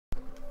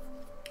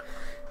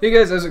Hey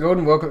guys, how's it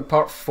going? Welcome to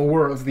part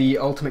 4 of the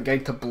Ultimate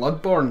Guide to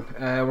Bloodborne.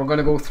 We're going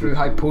to go through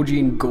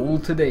Hypogean Gaol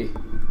today.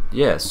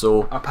 Yeah,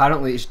 so...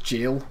 Apparently it's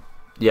jail.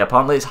 Yeah,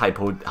 apparently it's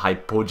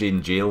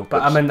Hypogean jail.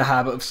 But I'm in the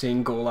habit of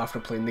saying Gaol after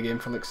playing the game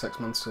for like 6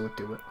 months, so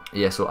do it.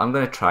 Yeah, so I'm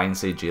going to try and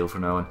say jail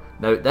from now on.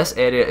 Now, this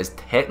area is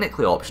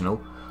technically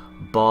optional,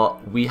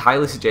 but we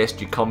highly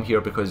suggest you come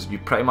here because you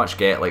pretty much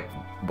get like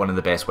one of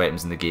the best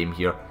weapons in the game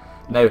here.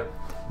 Now,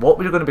 what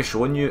we're going to be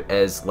showing you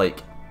is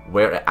like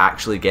where to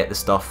actually get the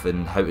stuff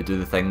and how to do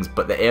the things,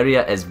 but the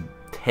area is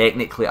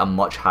technically a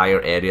much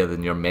higher area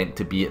than you're meant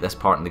to be at this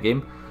part in the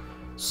game.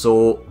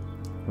 So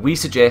we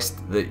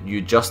suggest that you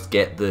just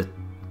get the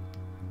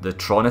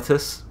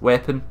Tronitus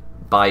weapon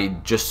by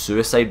just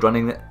suicide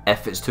running it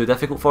if it's too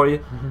difficult for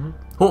you.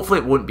 Hopefully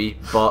it won't be,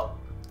 but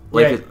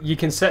like yeah, you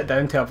can sit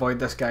down to avoid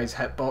this guy's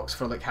hitbox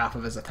for like half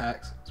of his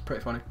attacks. It's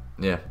pretty funny.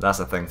 Yeah, that's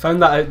the thing.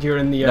 Found that out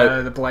during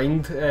the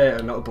blind,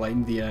 not the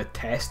blind, the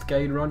test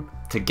guide run.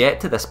 To get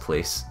to this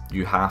place,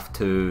 you have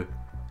to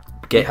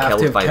get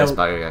killed by this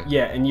bad guy.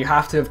 Yeah, and you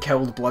have to have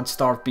killed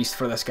Blood-Starved Beast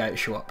for this guy to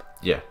show up.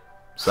 Yeah,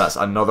 so that's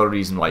another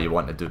reason why you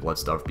want to do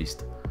Blood-Starved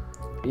Beast.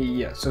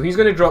 Yeah, so he's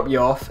going to drop you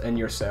off in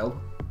your cell,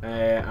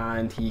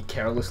 and he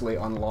carelessly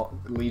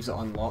leaves it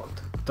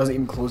unlocked. Doesn't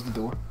even close the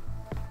door.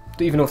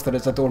 Don't even know if there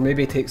is a door.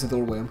 Maybe he takes the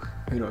door with him.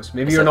 Who knows?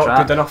 Maybe you're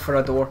not good enough for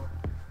a door.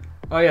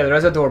 Oh yeah, there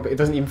is a door, but he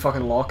doesn't even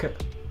fucking lock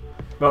it.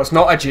 Well, it's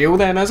not a jail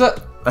then, is it?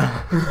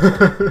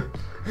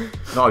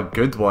 Not a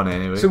good one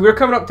anyway. So we're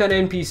coming up to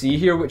an NPC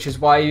here, which is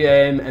why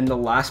in the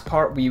last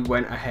part we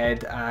went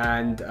ahead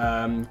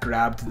and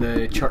grabbed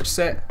the church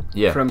set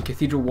from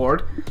Cathedral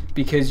Ward,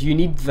 because you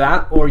need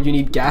that or you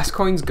need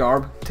Gascoigne's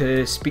garb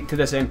to speak to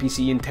this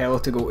NPC and tell her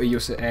to go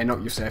to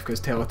not Yosef,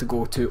 because tell her to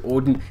go to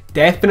Odin.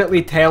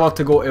 Definitely tell her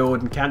to go to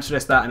Odin. Can't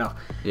stress that enough.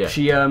 Yeah.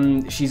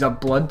 She's a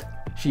blood.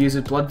 She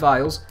uses blood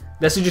vials.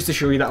 This is just to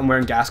show you that I'm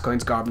wearing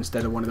Gascoigne's garb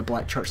instead of one of the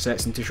black church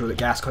sets, and to show that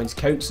Gascoigne's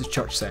counts as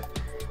church set.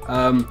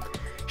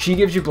 She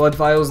gives you blood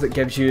vials that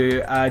gives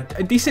you a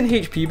decent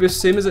HP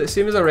boost, same as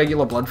a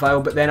regular blood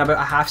vial, but then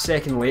about a half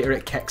second later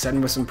it kicks in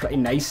with some pretty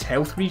nice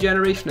health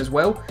regeneration as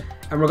well.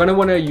 And we're going to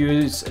want to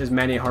use as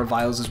many of her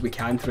vials as we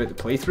can throughout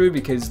the playthrough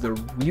because they're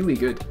really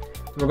good.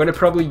 We're going to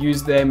probably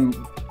use them.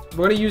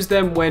 We're going to use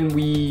them where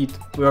we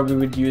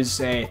would use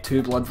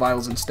 2 blood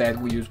vials instead.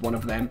 We'll use one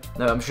of them.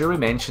 Now, I'm sure we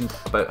mentioned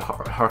about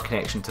her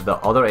connection to the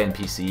other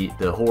NPC,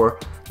 the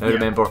whore. Now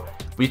remember,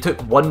 we took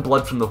 1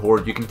 blood from the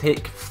whore. You can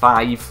take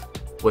 5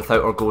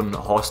 without her going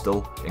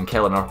hostile and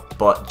killing her,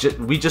 but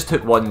we just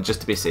took 1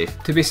 just to be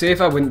safe. To be safe,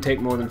 I wouldn't take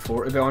more than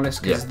 4 to be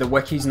honest, because the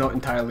wiki's not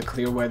entirely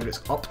clear whether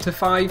it's up to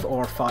 5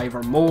 or 5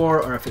 or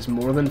more, or if it's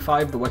more than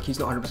 5. The wiki's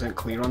not 100%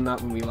 clear on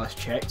that when we last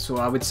checked, so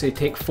I would say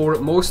take 4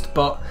 at most,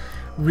 but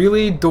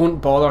really don't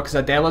bother because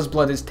Adela's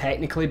blood is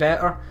technically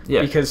better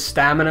because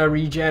stamina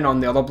regen on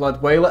the other blood,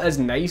 while it is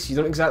nice, you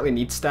don't exactly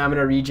need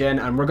stamina regen,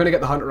 and we're going to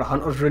get the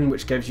Hunter's rune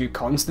which gives you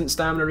constant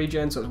stamina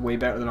regen, so it's way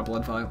better than a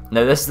blood vial.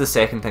 Now this is the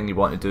second thing you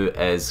want to do,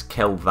 is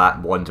kill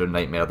that Wandering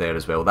Nightmare there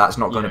as well. That's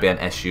not going to be an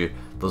issue.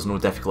 There's no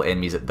difficult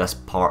enemies at this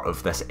part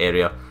of this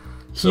area.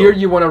 Here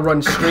you want to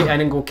run straight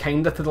in and go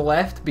kinda to the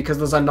left, because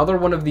there's another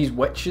one of these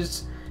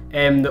witches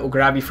that will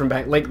grab you from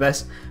behind, like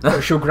this.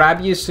 She'll grab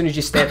you as soon as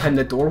you step in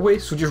the doorway,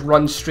 so just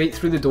run straight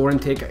through the door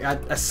and take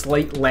a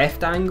slight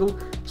left angle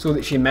so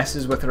that she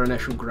misses with her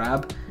initial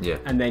grab,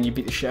 and then you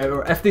beat the shit out of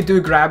her. If they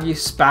do grab you,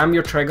 spam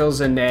your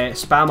triggers and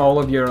spam all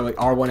of your like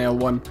R1,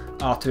 L1,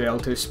 R2,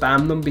 L2,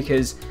 spam them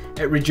because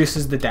it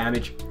reduces the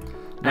damage.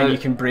 And you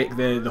can break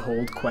the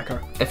hold quicker.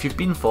 If you've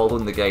been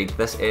following the guide,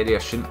 this area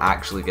shouldn't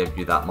actually give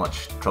you that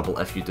much trouble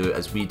if you do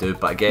as we do.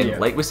 But again,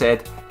 like we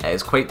said, it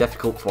is quite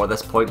difficult for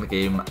this point in the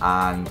game,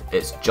 and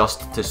it's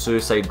just to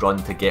suicide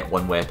run to get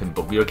 1 weapon.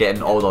 But we are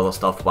getting all the other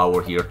stuff while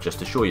we're here just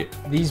to show you.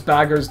 These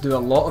baggers do a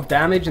lot of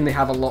damage and they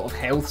have a lot of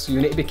health, so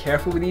you need to be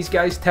careful with these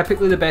guys.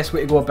 Typically the best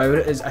way to go about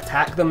it is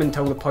attack them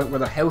until the point where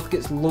their health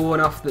gets low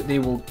enough that they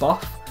will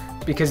buff.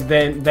 Because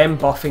then them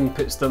buffing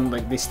puts them,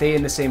 like, they stay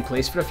in the same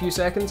place for a few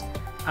seconds,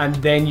 and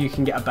then you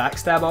can get a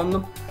backstab on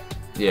them.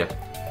 Yeah.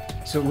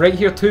 So right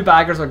here, 2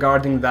 baggers are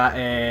guarding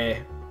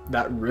that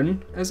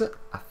rune, is it?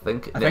 I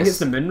think it's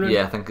the moon rune.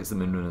 Yeah, I think it's the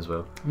moon rune as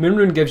well. Moon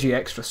rune gives you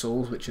extra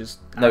souls, which is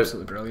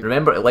absolutely brilliant.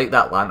 Remember to light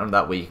that lantern,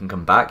 that way you can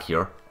come back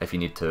here if you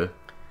need to,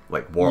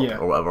 like warp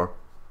or whatever.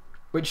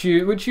 Which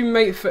you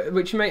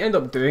might end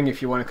up doing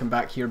if you want to come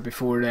back here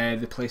before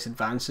the place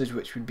advances,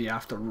 which would be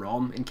after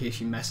ROM, in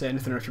case you miss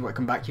anything, or if you want to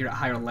come back here at a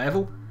higher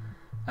level.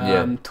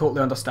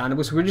 Totally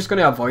understandable. So we're just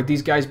going to avoid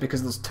these guys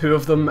because there's 2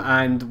 of them,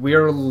 and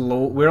we're a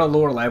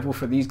lower level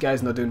for these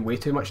guys, and they're doing way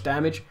too much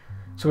damage.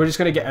 So we're just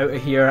going to get out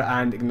of here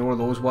and ignore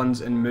those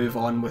ones and move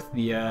on with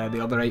the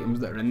other items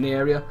that are in the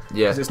area.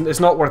 Yeah, it's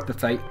not worth the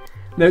fight.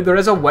 Now there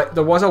was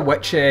a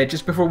witch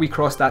just before we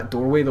crossed that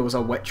doorway. There was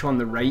a witch on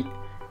the right.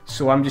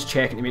 So I'm just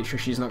checking to make sure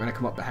she's not going to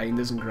come up behind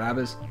us and grab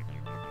us.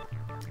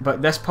 But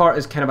this part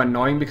is kind of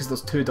annoying because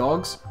there's 2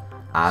 dogs.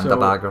 And a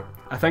bagger.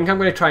 I think I'm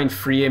going to try and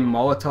free aim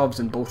Molotovs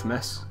and both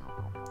miss.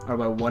 Or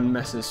well, 1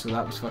 misses, so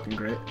that was fucking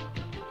great.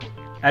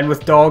 And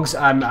with dogs,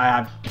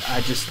 I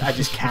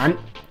just can't.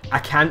 I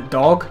can't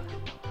dog.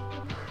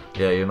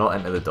 Yeah, you're not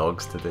into the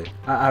dogs today.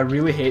 I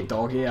really hate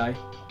dog AI.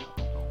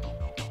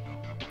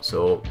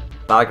 So,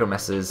 Bagger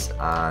misses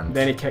and...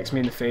 Then he kicks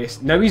me in the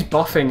face. Now he's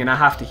buffing and I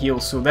have to heal,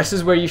 so this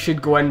is where you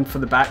should go in for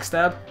the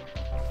backstab.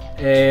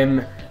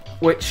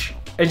 Which,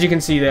 as you can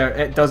see there,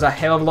 it does a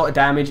hell of a lot of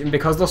damage, and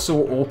because they're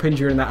so open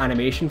during that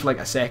animation for like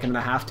a second and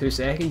a half, 2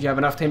 seconds, you have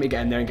enough time to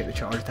get in there and get the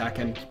charge attack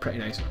in. It's pretty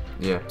nice.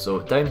 Yeah, so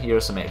down here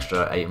are some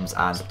extra items,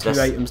 and so 2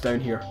 items down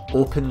here.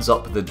 Opens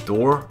up the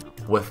door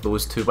with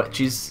those 2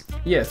 witches.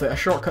 Yeah, it's like a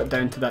shortcut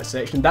down to that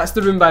section. That's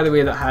the room, by the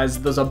way,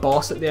 that there's a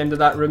boss at the end of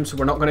that room, so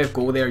we're not going to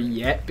go there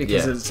yet,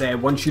 because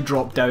it's once you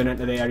drop down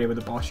into the area with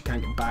the boss, you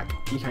can't get back.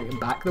 You can't get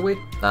back the way.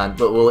 But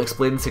we'll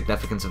explain the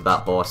significance of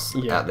that boss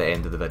at the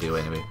end of the video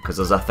anyway, because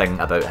there's a thing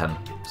about him.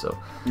 So,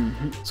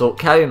 so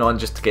carrying on,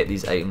 just to get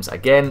these items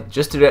again.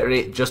 Just to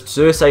reiterate, just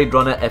suicide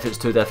run it if it's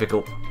too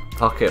difficult.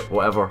 Fuck it,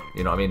 whatever,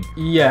 you know what I mean?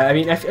 Yeah, I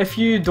mean, if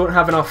you don't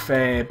have enough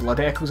blood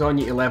echoes on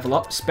you to level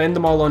up, spend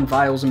them all on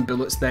vials and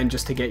bullets then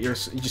just to get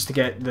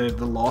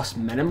the loss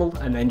minimal,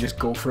 and then just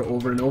go for it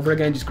over and over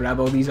again. Just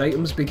grab all these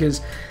items, because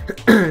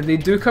they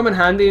do come in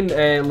handy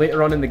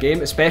later on in the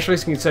game, especially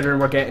considering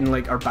we're getting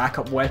like our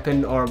backup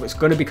weapon, or what's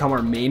going to become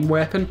our main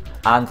weapon.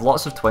 And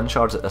lots of twin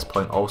shards at this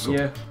point also.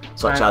 Yeah.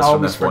 Such as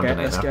from this one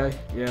this guy.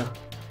 Yeah.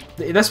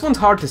 This one's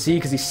hard to see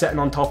because he's sitting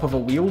on top of a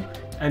wheel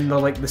and they're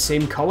like the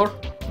same colour.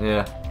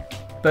 Yeah.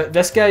 But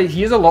this guy,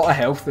 he has a lot of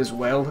health as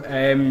well.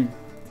 And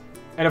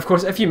of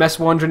course, if you miss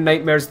Wandering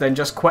Nightmares, then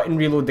just quit and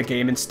reload the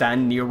game and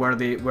stand near where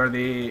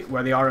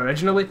they are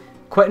originally.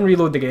 Quit and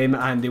reload the game,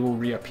 and they will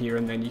reappear,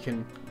 and then you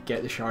can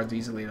get the shards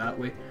easily that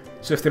way.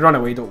 So if they run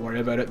away, don't worry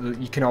about it.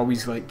 You can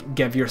always like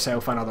give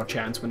yourself another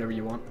chance whenever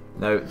you want.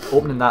 Now,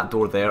 opening that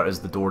door there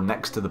is the door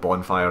next to the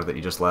bonfire that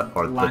you just lit,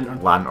 or lantern.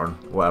 The lantern,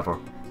 whatever.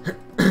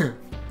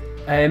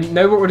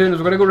 Now what we're doing is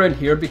we're going to go around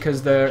here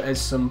because there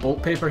is some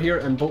bolt paper here,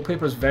 and bolt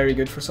paper is very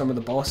good for some of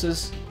the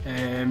bosses.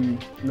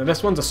 Now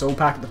this one's a soul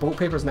packet. The bolt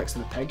paper is next to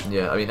the pig.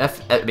 Yeah, I mean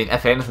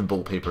if anything,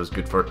 bolt paper is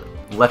good for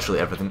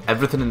literally everything.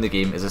 Everything in the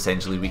game is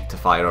essentially weak to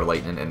fire or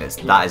lightning, and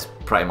that is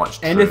pretty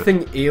much true.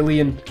 Anything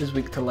alien is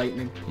weak to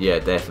lightning. Yeah,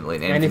 definitely.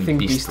 And anything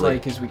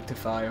beast-like is weak to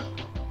fire.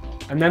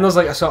 And then there's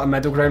like a sort of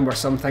middle ground where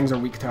some things are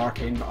weak to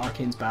arcane, but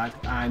arcane's bad,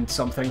 and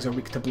some things are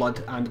weak to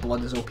blood, and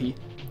blood is OP.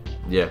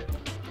 Yeah.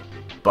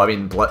 But I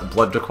mean,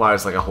 blood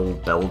requires like a whole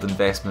build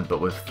investment,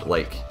 but with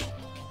like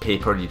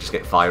paper, you just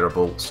get fire or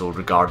bolt, so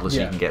regardless,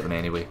 you can get them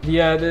anyway.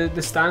 Yeah,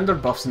 the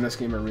standard buffs in this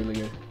game are really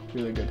good,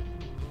 really good.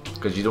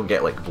 Because you don't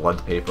get like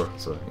blood paper,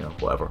 so you know,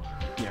 whatever.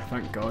 Yeah,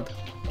 thank God.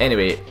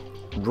 Anyway,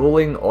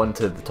 rolling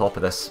onto the top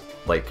of this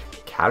like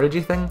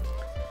carriagey thing.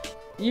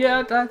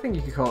 Yeah, I think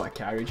you could call it a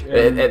carriage.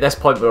 At this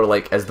point, we were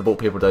like, is the bolt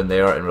paper down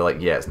there? And we're like,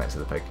 yeah, it's next to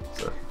the pig.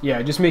 So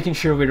yeah, just making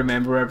sure we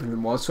remember where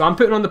everything was. So I'm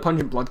putting on the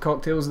pungent blood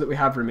cocktails that we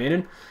have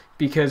remaining,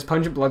 because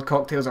pungent blood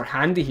cocktails are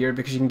handy here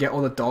because you can get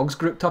all the dogs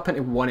grouped up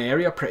into one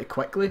area pretty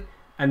quickly,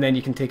 and then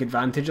you can take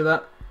advantage of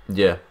that.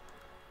 Yeah.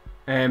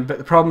 But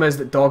the problem is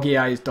that dog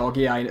AI is dog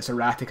AI and it's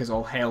erratic as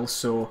all hell,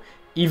 so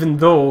even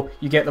though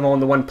you get them all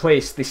in the one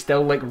place, they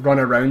still like run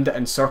around it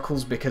in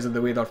circles because of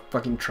the way their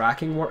fucking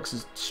tracking works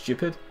is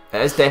stupid. It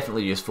is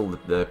definitely useful,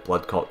 the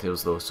blood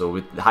cocktails though, so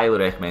we highly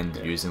recommend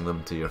using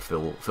them to your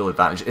full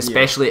advantage,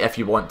 especially if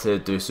you want to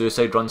do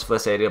suicide runs for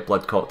this area.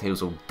 Blood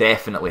cocktails will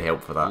definitely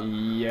help for that.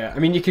 Yeah, I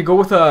mean you could go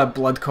with a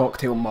blood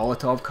cocktail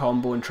Molotov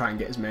combo and try and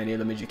get as many of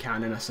them as you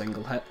can in a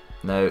single hit.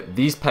 Now,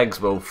 these pigs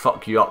will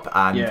fuck you up,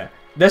 and... Yeah,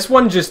 this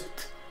one just...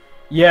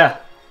 Yeah.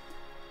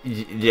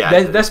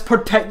 This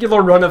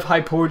particular run of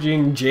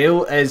Hypogean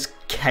Jail is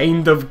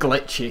kind of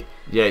glitchy.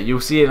 Yeah,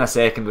 you'll see in a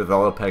second with the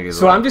other pig as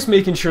well. So I'm just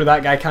making sure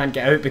that guy can't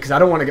get out because I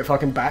don't want to get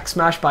fucking back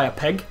smashed by a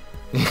pig.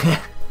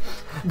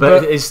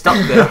 but he's stuck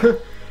there.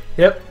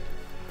 Yep.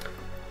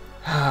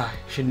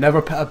 Should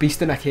never put a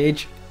beast in a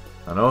cage.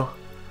 I know.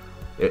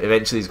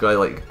 Eventually he's got to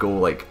like go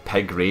like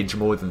pig rage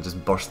mode and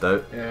just burst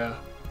out. Yeah.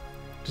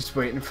 Just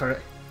waiting for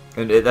it.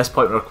 And at this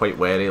point we're quite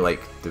wary,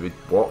 like, do we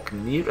walk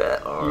near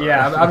it? Or...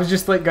 Yeah, I was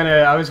just like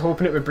I was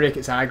hoping it would break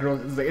its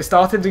aggro. It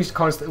started just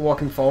constantly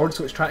walking forward,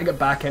 so it's trying to get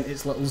back into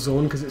its little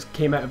zone because it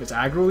came out of its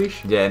aggro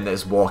leash. Yeah, and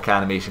its walk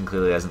animation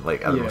clearly isn't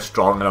like, I don't know,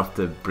 strong enough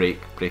to break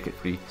it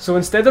free. So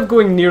instead of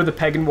going near the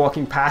pig and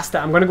walking past it,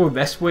 I'm going to go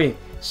this way.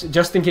 So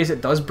just in case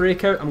it does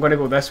break out, I'm going to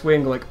go this way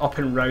and go like up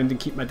and round and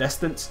keep my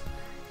distance.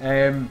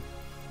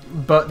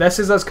 But this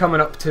is us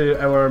coming up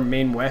to our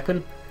main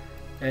weapon.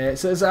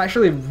 So it's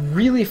actually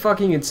really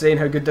fucking insane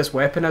how good this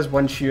weapon is.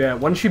 Once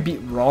you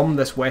beat Rom,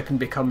 this weapon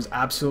becomes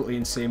absolutely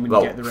insane when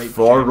you get the right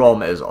for gem.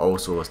 Rom it is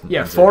also insane.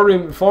 Yeah,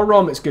 for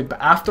Rom it's good,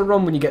 but after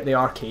Rom, when you get the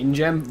arcane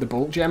gem, the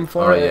bolt gem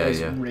for it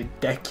is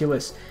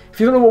ridiculous. If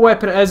you don't know what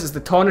weapon it is, it's the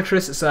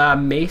Tonitrus. It's a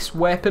mace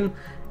weapon.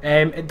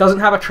 It doesn't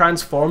have a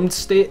transformed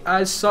state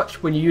as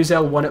such. When you use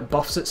L1 it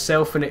buffs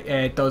itself and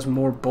it does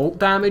more bolt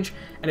damage,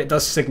 and it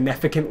does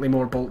significantly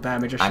more bolt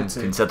damage, I should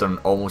say. And considering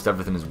almost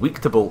everything is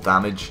weak to bolt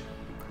damage,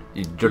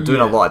 you're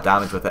doing a lot of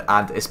damage with it,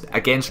 and it's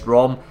against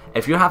Rom.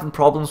 If you're having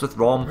problems with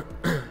Rom,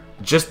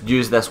 just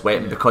use this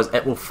weapon because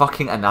it will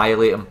fucking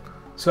annihilate him.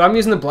 So I'm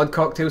using the blood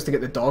cocktails to get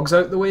the dogs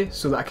out of the way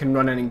so that I can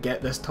run in and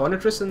get this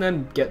Tonitrus and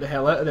then get the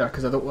hell out of there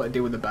because I don't want to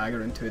deal with the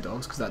bagger and 2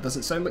 dogs because that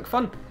doesn't sound like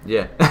fun.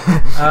 Yeah.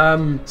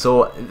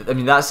 So, I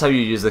mean, that's how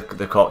you use the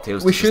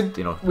cocktails. We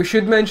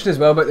should mention as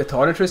well about the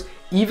Tonitrus,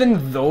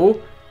 even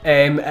though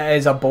it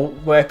is a bolt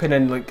weapon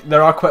and like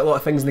there are quite a lot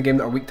of things in the game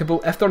that are weak to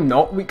bolt. If they're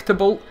not weak to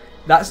bolt,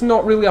 that's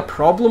not really a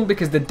problem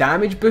because the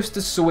damage boost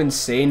is so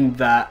insane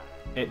that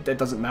it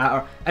doesn't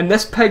matter. And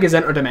this pig is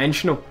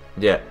interdimensional.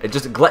 Yeah, it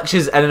just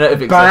glitches in and out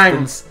of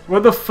existence. Bang!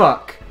 What the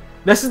fuck?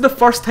 This is the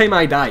first time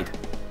I died.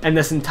 In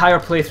this entire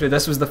playthrough,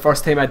 this was the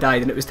first time I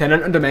died, and it was to an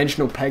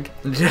interdimensional pig.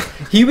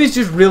 He was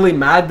just really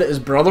mad that his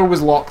brother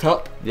was locked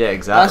up. Yeah,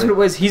 exactly. That's what it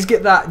was. He's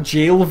got that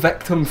jail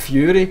victim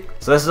fury.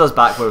 So this is us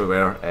back where we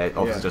were.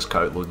 Obviously, just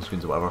cut out loading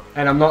screens or whatever.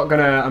 And I'm not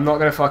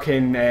gonna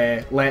fucking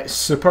let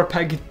Super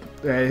Pig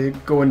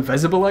go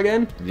invisible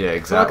again. Yeah,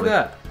 exactly.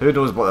 Fuck that. Who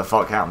knows what the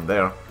fuck happened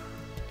there?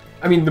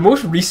 I mean, the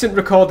most recent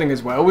recording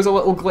as well was a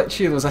little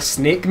glitchy. There was a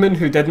snakeman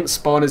who didn't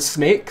spawn as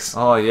snakes.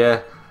 Oh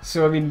yeah.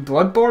 So I mean,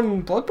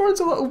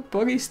 Bloodborne's a little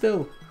buggy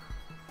still.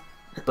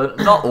 But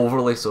not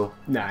overly so.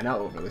 Nah, not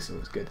overly so.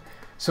 It's good.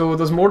 So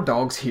there's more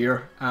dogs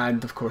here,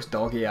 and of course,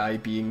 dog AI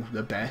being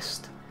the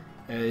best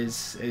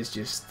is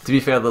just. To be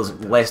fair, there's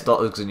less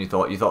dogs than you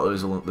thought. You thought there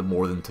was only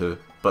more than 2,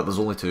 but there's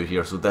only 2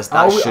 here. So that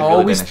should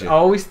really be an issue. I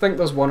always think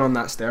there's one on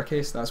that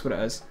staircase. That's what it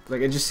is.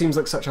 Like it just seems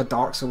like such a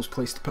Dark Souls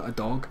place to put a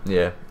dog.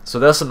 Yeah. So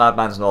there's some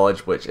Madman's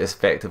Knowledge, which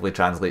effectively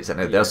translates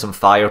into there's some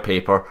fire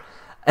paper.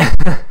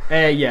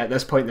 Yeah, at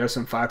this point there's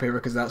some fire paper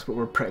because that's what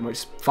we're pretty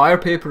much. Fire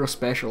paper or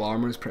special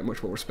armor is pretty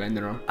much what we're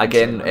spending on.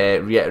 Again,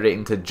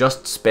 reiterating to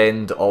just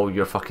spend all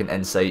your fucking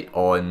insight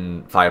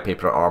on fire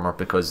paper or armor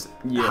because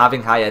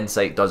having high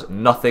insight does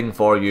nothing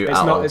for you at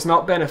all. It's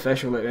not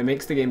beneficial. It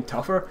makes the game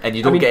tougher. And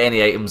you don't get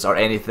any items or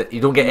anything.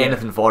 You don't get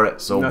anything for it.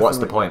 So what's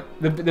the point?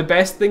 The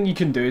best thing you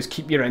can do is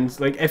keep your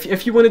like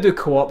if you want to do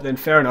co-op, then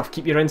fair enough.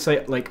 Keep your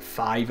insight like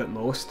 5 at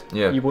most.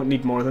 Yeah. You won't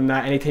need more than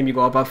that. Anytime you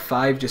go above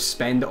 5, just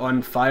spend it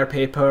on fire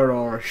paper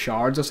or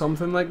shards or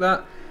something like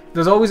that.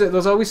 There's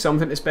always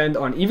something to spend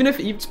on. Even if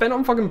you spend it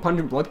on fucking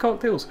pungent blood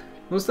cocktails,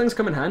 those things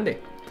come in handy.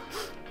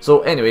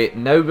 So anyway,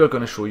 now we're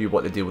going to show you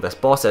what the deal with this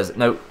boss is.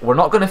 Now, we're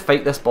not going to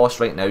fight this boss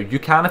right now. You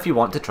can if you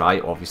want to try,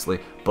 obviously,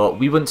 but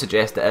we wouldn't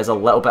suggest it is a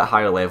little bit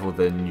higher level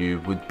than you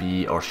would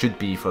be or should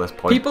be for this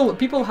point.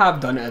 People have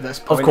done it at this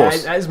point. Of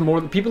course. It is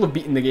more. People have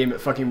beaten the game at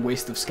fucking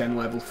Waste of Skin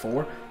level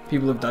 4.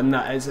 People have done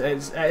that. It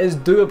is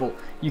doable.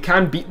 You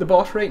can beat the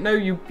boss right now.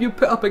 You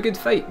put up a good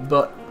fight,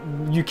 but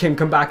you can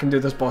come back and do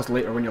this boss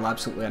later when you'll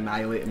absolutely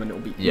annihilate him and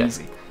it'll be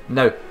easy.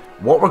 Now,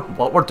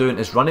 what we're doing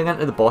is running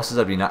into the boss's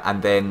arena,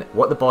 and then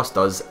what the boss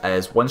does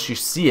is once you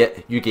see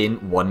it, you gain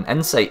 1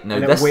 insight. Now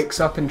and it wakes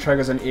up and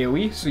triggers an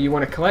AoE, so you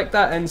want to collect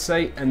that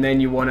insight and then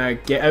you want to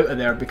get out of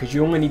there because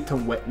you only need to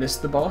witness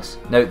the boss.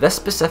 Now, this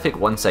specific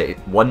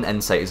 1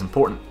 insight is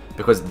important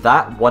because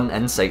that 1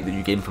 insight that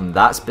you gain from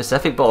that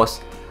specific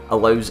boss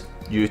allows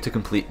you to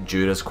complete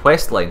Jura's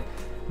questline.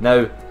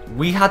 Now,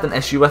 we had an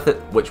issue with it,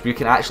 which we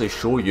can actually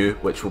show you,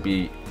 which will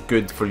be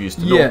good for you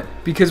to know. Yeah,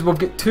 because we've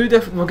got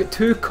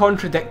two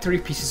contradictory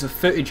pieces of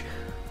footage.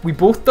 We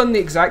both done the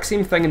exact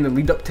same thing in the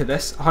lead up to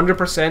this.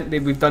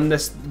 100%. We've done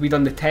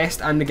the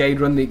test and the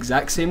guide run the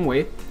exact same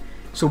way.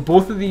 So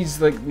both of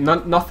these, like,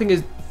 nothing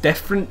is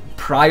different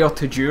prior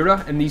to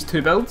Jura in these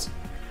 2 builds.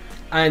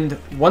 And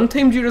one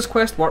time Jura's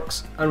quest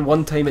works, and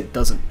one time it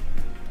doesn't.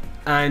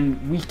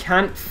 And we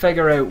can't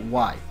figure out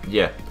why.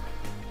 Yeah.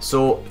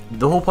 So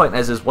the whole point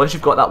is once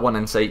you've got that 1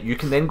 insight, you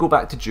can then go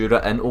back to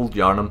Jura in Old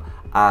Yarnum,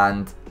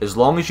 and as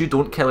long as you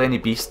don't kill any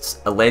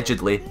beasts,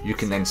 allegedly, you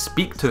can then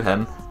speak to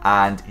him,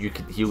 and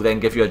he'll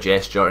then give you a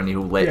gesture, and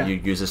he'll let you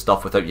use his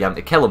stuff without you having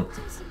to kill him.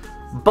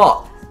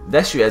 But the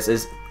issue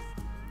is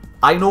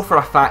I know for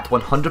a fact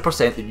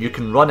 100% that you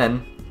can run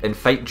in and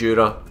fight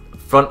Jura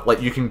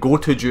like you can go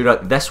to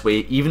Jura this way,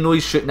 even though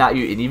he's shooting at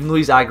you, and even though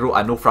he's aggro,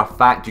 I know for a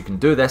fact you can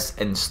do this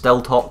and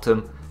still talk to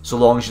him, so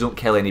long as you don't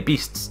kill any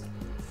beasts.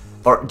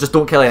 Or just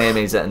don't kill any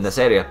enemies in this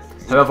area.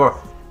 However,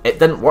 it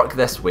didn't work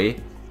this way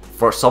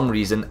for some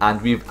reason,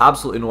 and we've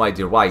absolutely no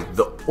idea why.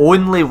 The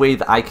only way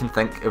that I can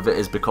think of it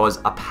is because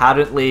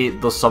apparently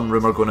there's some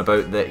rumour going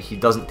about that he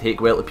doesn't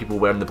take well to people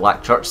wearing the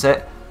black church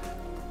set,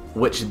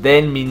 which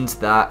then means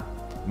that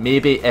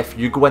maybe if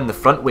you go in the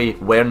front way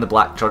wearing the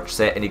black church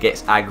set and he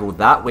gets aggro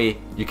that way,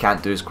 you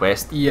can't do his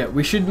quest. Yeah,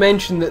 we should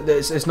mention that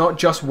it's not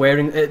just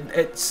wearing it.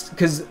 It's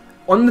because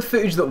on the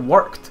footage that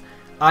worked,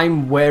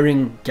 I'm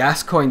wearing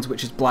gas coins,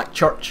 which is black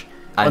church.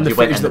 And you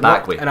went in the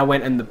back way. And I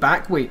went in the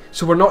back way.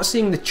 So we're not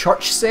saying the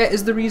church set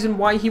is the reason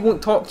why he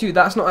won't talk to you.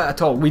 That's not it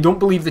at all. We don't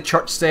believe the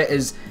church set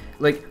is,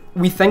 like,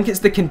 we think it's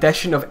the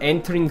condition of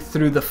entering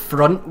through the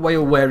front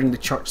while wearing the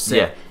church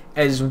set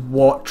is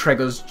what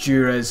triggers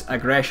Jura's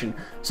aggression.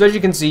 So as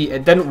you can see,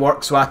 it didn't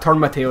work, so I turned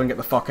my tail and get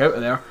the fuck out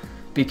of there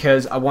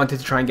because I wanted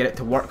to try and get it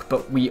to work,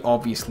 but we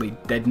obviously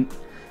didn't.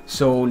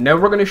 So now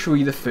we're going to show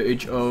you the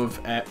footage of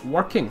it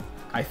working,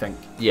 I think.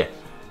 Yeah.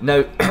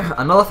 Now,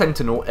 another thing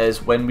to note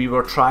is when we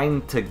were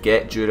trying to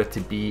get Jura to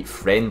be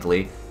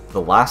friendly,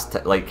 the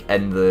last, like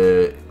in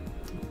the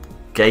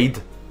guide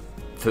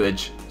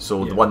footage.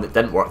 So the one that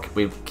didn't work,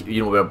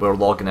 we're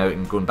logging out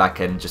and going back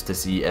in just to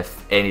see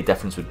if any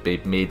difference would be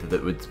made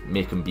that would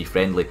make them be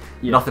friendly.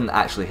 Nothing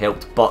actually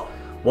helped, but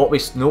what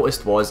we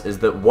noticed is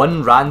that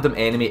one random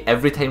enemy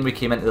every time we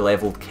came into the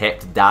level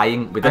kept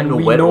dying. We didn't know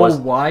where it was.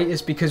 And we know why.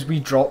 It's because we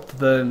dropped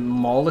the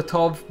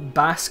Molotov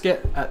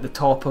basket at the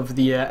top of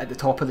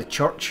the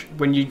church.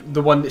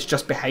 The one that's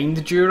just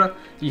behind Jura,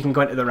 you can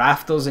go into the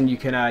rafters and you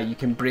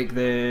can break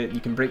the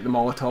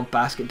Molotov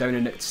basket down,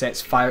 and it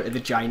sets fire to the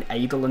giant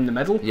idol in the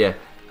middle. Yeah.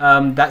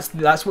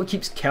 That's what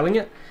keeps killing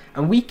it,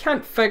 and we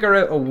can't figure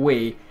out a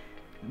way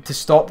to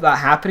stop that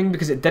happening,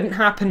 because it didn't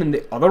happen in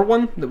the other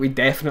one that we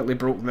definitely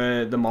broke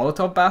the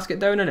Molotov basket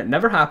down, and it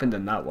never happened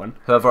in that one.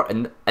 However,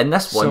 in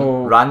this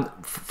one,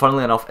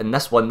 funnily enough, in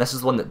this one, this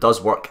is the one that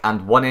does work,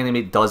 and one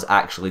enemy does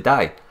actually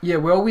die. Yeah,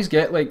 we always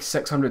get like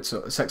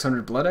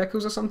 600 blood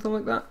echoes or something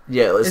like that.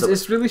 Yeah,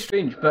 it's really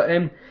strange, but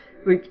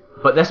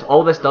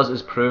all this does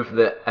is prove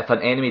that if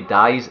an enemy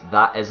dies,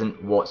 that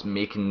isn't what's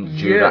making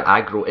Jura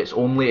aggro. It's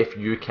only if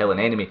you kill an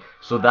enemy.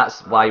 So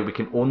that's why we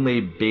can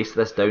only base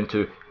this down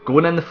to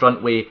going in the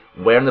front way,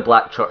 wearing the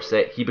black church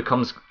set. He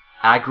becomes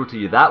aggro to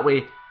you that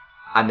way,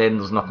 and then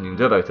there's nothing you can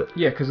do about it.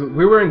 Yeah, because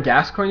we're wearing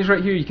gas coins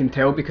right here. You can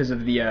tell because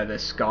of the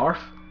scarf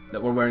that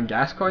we're wearing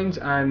gas coins,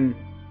 and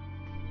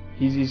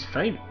he's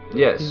fine.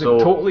 Yeah, he's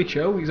like totally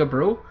chill. He's a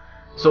bro.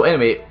 So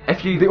anyway,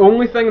 the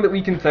only thing that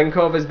we can think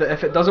of is that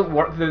if it doesn't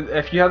work,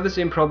 if you have the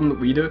same problem that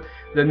we do,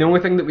 then the only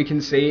thing that we can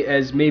say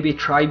is maybe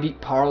try beat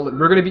Parl.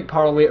 We're going to beat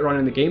Parl later on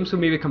in the game, so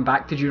maybe come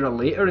back to Jura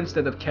later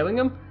instead of killing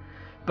him.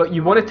 But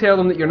you want to tell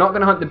them that you're not going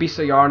to hunt the Beast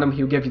of Yhar'gul.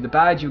 He'll give you the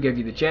badge, he'll give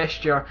you the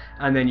gesture,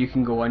 and then you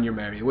can go on your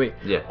merry way.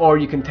 Yeah. Or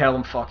you can tell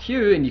him fuck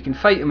you, and you can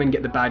fight him and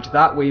get the badge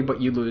that way, but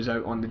you lose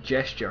out on the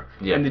gesture.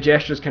 Yeah. And the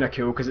gesture's kind of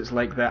cool because it's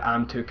like the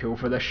I'm too cool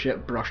for this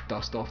shit, brush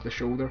dust off the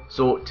shoulder.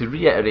 So to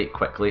reiterate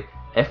quickly,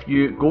 if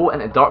you go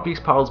into Dark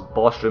Beast Parl's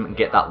boss room and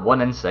get that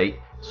one insight,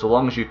 so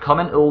long as you come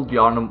into Old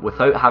Yhar'gul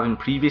without having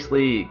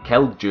previously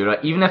killed Jura,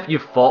 even if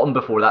you've fought him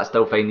before, that's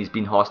still fine, he's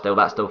been hostile,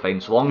 that's still fine.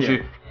 So long as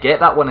you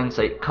get that one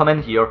insight, come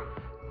in here,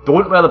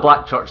 don't wear the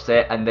black church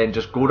set, and then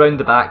just go round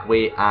the back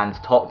way and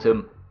talk to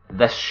him.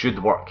 This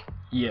should work.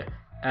 Yeah.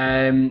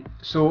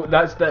 So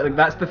that's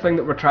the thing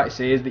that we're trying to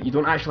say, is that you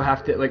don't actually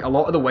have to, like, a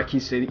lot of the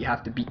wikis say that you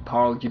have to beat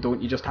Parl. You don't.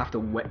 You just have to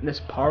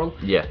witness Parl.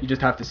 Yeah. You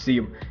just have to see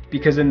him,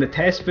 because in the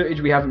test footage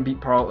we haven't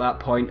beat Parl at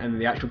that point, and in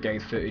the actual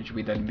guide footage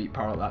we didn't beat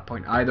Parl at that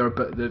point either.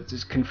 But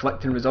there's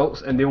conflicting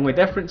results, and the only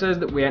difference is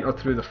that we enter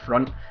through the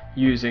front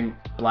using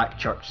black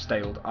church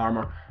styled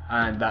armor,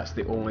 and that's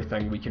the only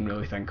thing we can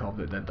really think of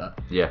that did that.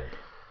 Yeah.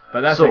 But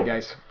that's it,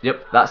 guys.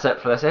 Yep, that's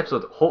it for this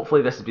episode.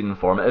 Hopefully this has been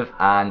informative,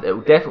 and it will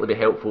definitely be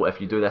helpful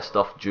if you do this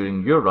stuff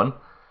during your run.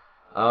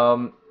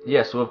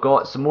 Yeah, so we've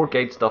got some more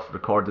guide stuff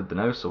recorded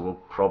now, so we'll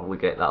probably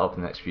get that up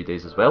in the next few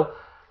days as well.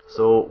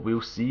 So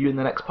we'll see you in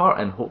the next part,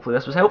 and hopefully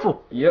this was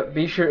helpful. Yep,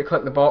 be sure to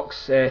click the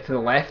box to the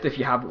left if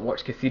you haven't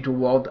watched Cathedral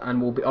World,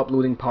 and we'll be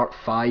uploading part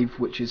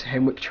 5, which is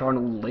Hemwick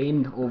Charnel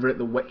Lane over at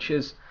the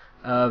Witches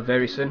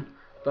very soon.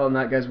 But other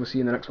than that, guys, we'll see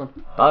you in the next one.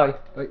 Bye.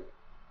 Bye.